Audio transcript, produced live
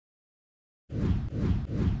Hello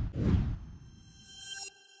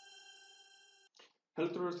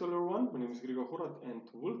to everyone, my name is Gregor and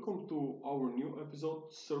welcome to our new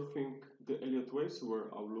episode Surfing the Elliott Waves,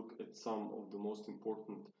 where I'll look at some of the most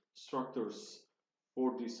important structures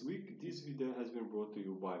for this week. This video has been brought to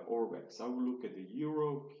you by Orbex. I will look at the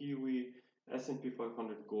Euro, Kiwi, S&P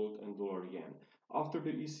 500 Gold and Dollar Yen. After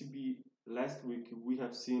the ECB last week, we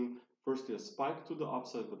have seen firstly a spike to the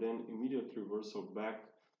upside, but then immediate reversal back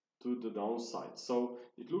to the downside. So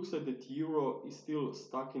it looks like the Euro is still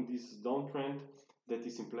stuck in this downtrend that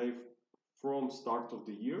is in play from start of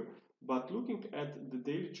the year. But looking at the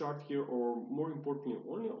daily chart here, or more importantly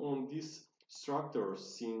only on this structure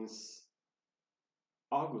since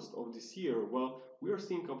August of this year, well, we are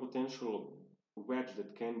seeing a potential wedge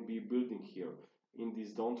that can be building here in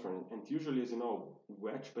this downtrend. And usually, as you know,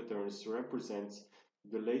 wedge patterns represents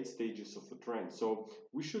the late stages of a trend. So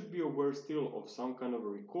we should be aware still of some kind of a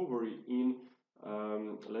recovery in,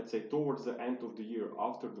 let's say, towards the end of the year,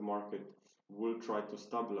 after the market will try to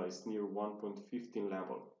stabilize near 1.15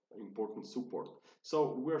 level, important support.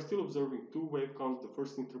 So we are still observing two wave counts. The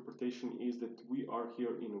first interpretation is that we are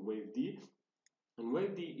here in wave D, and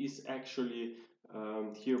wave D is actually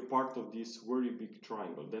here part of this very big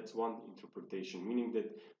triangle. That's one interpretation, meaning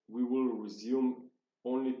that we will resume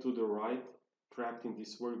only to the right, trapped in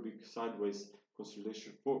this very big sideways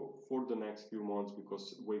consolidation for the next few months,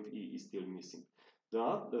 because wave E is still missing.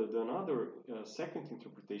 Another second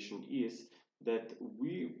interpretation is that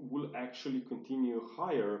we will actually continue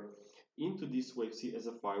higher into this wave C as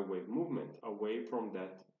a 5-wave movement away from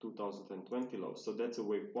that 2020 low. So that's a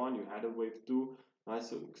wave 1, you had a wave 2,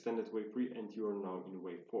 nice extended wave 3, and you are now in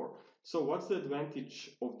wave 4. So what's the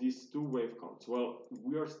advantage of these two wave counts? Well,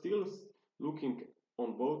 we are still looking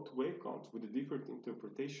on both wave counts with the different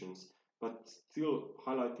interpretations, but still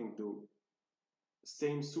highlighting the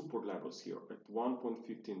same support levels here at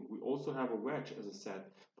 1.15. We also have a wedge, as I said,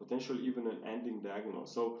 potentially even an ending diagonal.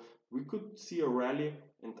 So we could see a rally,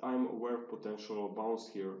 and I'm aware of potential bounce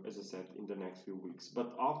here, as I said, in the next few weeks.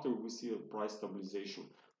 But after we see a price stabilization.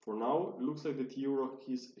 For now, it looks like the euro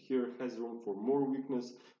here has room for more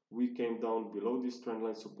weakness. We came down below this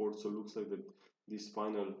trendline support, so it looks like that this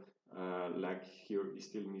final leg here is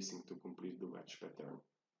still missing to complete the wedge pattern.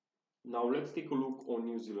 Now let's take a look on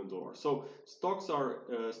New Zealand dollar. So stocks are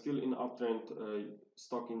still in uptrend.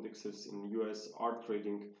 Stock indexes in US are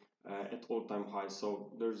trading at all-time highs.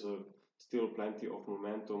 So there's still plenty of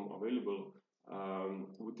momentum available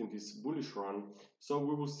within this bullish run. So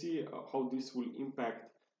we will see how this will impact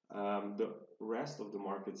the rest of the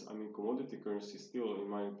markets. I mean, commodity currency still, in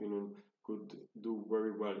my opinion, could do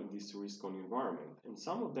very well in this risk-on environment. And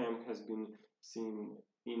some of them has been seen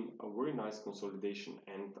in a very nice consolidation.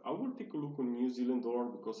 And I will take a look on New Zealand dollar,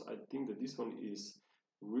 because I think that this one is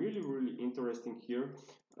really interesting here.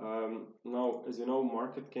 Now, as you know,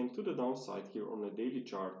 market came to the downside here on a daily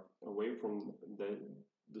chart away from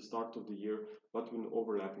the start of the year, but with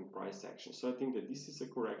overlapping price action. So I think that this is a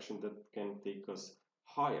correction that can take us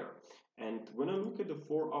higher. And when I look at the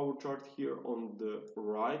 4-hour chart here on the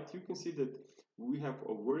right, you can see that we have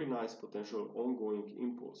a very nice potential ongoing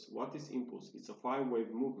impulse. What is impulse? It's a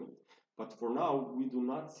 5-wave movement. But for now, we do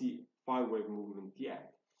not see 5-wave movement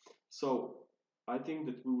yet. So I think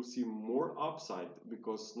that we will see more upside,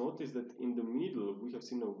 because notice that in the middle, we have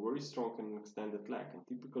seen a very strong and extended lag. And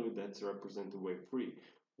typically that's represented wave 3.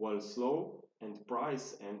 While slow and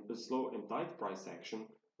tight price action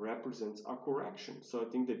represents a correction. So I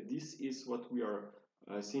think that this is what we are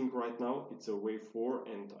seeing right now. It's a wave 4,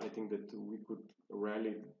 and I think that we could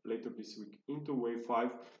rally later this week into wave 5.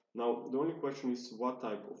 Now the only question is what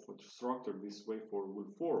type of structure this wave 4 will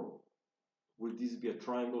form. Will this be a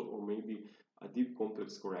triangle or maybe a deep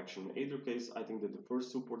complex correction? In either case, I think that the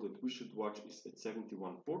first support that we should watch is at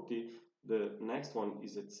 71.40. The next one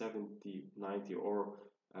is at 70.90 or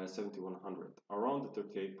 7100, around the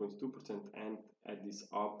 38.2%, and at this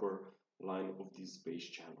upper line of this base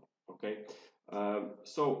channel. Okay,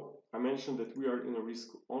 so I mentioned that we are in a risk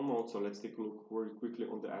on mode, so let's take a look very quickly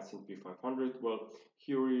on the S&P 500. Well,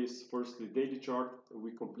 here is firstly daily chart.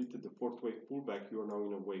 We completed the 4th wave pullback. You are now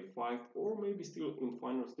in a wave 5, or maybe still in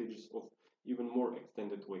final stages of even more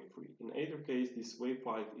extended wave 3. In either case, this wave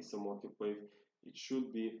 5 is a motive wave. It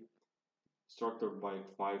should be structured by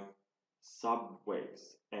 5 sub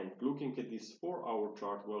waves. And looking at this 4-hour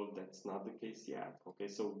chart, well, that's not the case yet. Okay,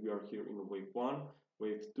 so we are here in a wave 1,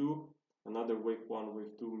 wave 2, another wave 1,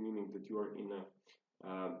 wave 2, meaning that you are in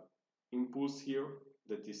a impulse here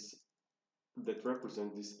that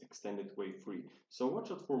represents this extended wave 3. So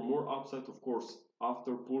watch out for more upside, of course,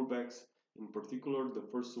 after pullbacks. In particular, the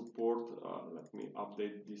first support, let me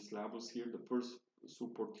update these levels here. The first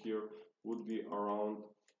support here would be around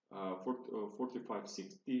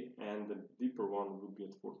 45.60, and the deeper one would be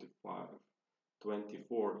at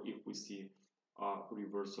 45.24 if we see a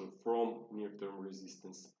reversal from near-term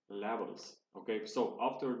resistance levels. Okay, so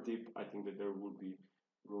after a dip, I think that there will be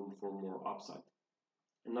room for more upside.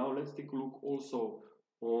 And now let's take a look also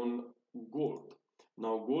on gold.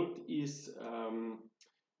 Now gold is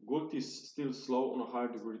still slow on a higher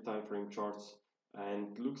degree time frame charts,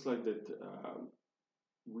 and looks like that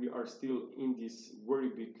we are still in this very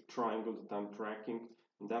big triangle that I'm tracking.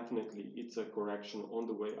 Definitely it's a correction on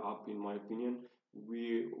the way up, in my opinion.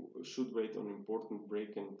 We should wait on important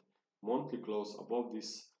break and monthly close above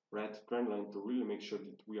this red trend line to really make sure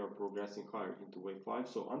that we are progressing higher into wave 5.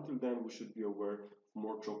 So until then, we should be aware of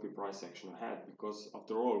more choppy price action ahead, because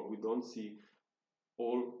after all, we don't see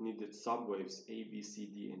all needed subwaves A, B, C,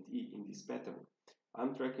 D, and E in this pattern.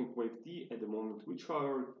 I'm tracking wave D at the moment, which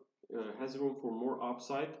however has room for more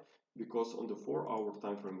upside, because on the 4-hour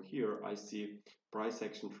time frame here I see price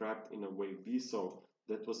action trapped in a wave B. So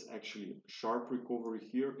that was actually sharp recovery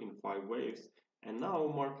here in 5 waves, and now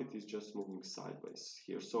market is just moving sideways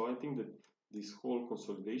here. So I think that this whole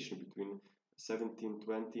consolidation between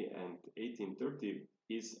 1720 and 1830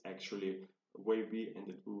 is actually wave B, and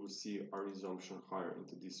that we will see a resumption higher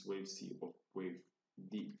into this wave C of wave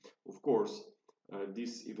D. Of course,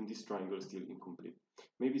 even this triangle is still incomplete.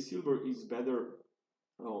 Maybe silver is better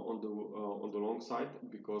on the long side,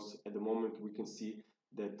 because at the moment we can see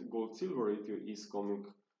that gold silver ratio is coming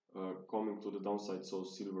to the downside, so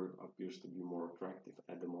silver appears to be more attractive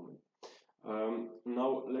at the moment.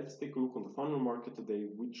 Now let's take a look on the final market today,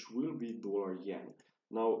 which will be dollar yen.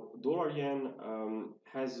 Now dollar yen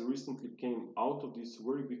has recently came out of this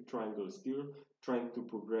very big triangle, still trying to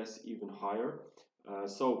progress even higher.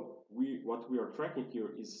 So what we are tracking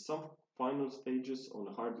here is some final stages on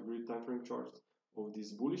a higher degree time frame charts of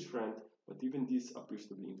this bullish trend, but even this appears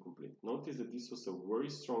to be incomplete. Notice that this was a very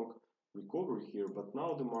strong recovery here, but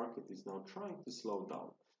now the market is now trying to slow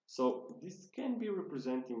down. So this can be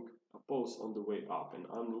representing a pause on the way up, and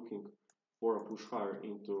I'm looking for a push higher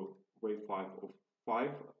into wave 5 of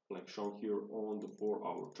 5, like shown here on the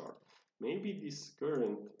 4-hour chart. Maybe this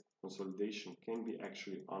current consolidation can be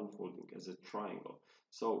actually unfolding as a triangle.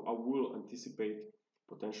 So I will anticipate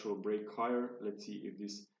potential break higher. Let's see if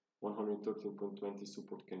this 113.20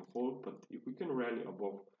 support can hold, but if we can rally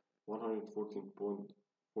above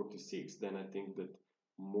 114.46, then I think that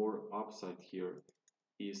more upside here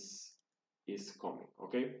is coming.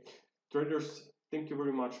 Okay, traders, thank you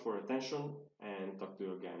very much for attention, and talk to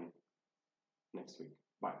you again next week.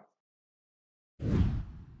 Bye.